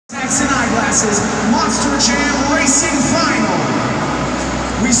classes Monster Jam Racing Final.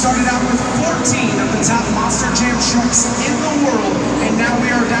 We started out with 14 of the top Monster Jam trucks in the world, and now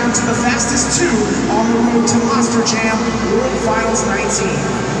we are down to the fastest 2 on the road to Monster Jam World Finals 19.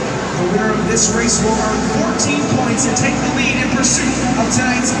 The winner of this race will earn 14 points and take the lead in pursuit of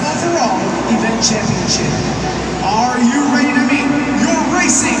tonight's overall event championship. Are you ready to meet your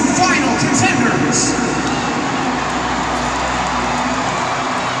racing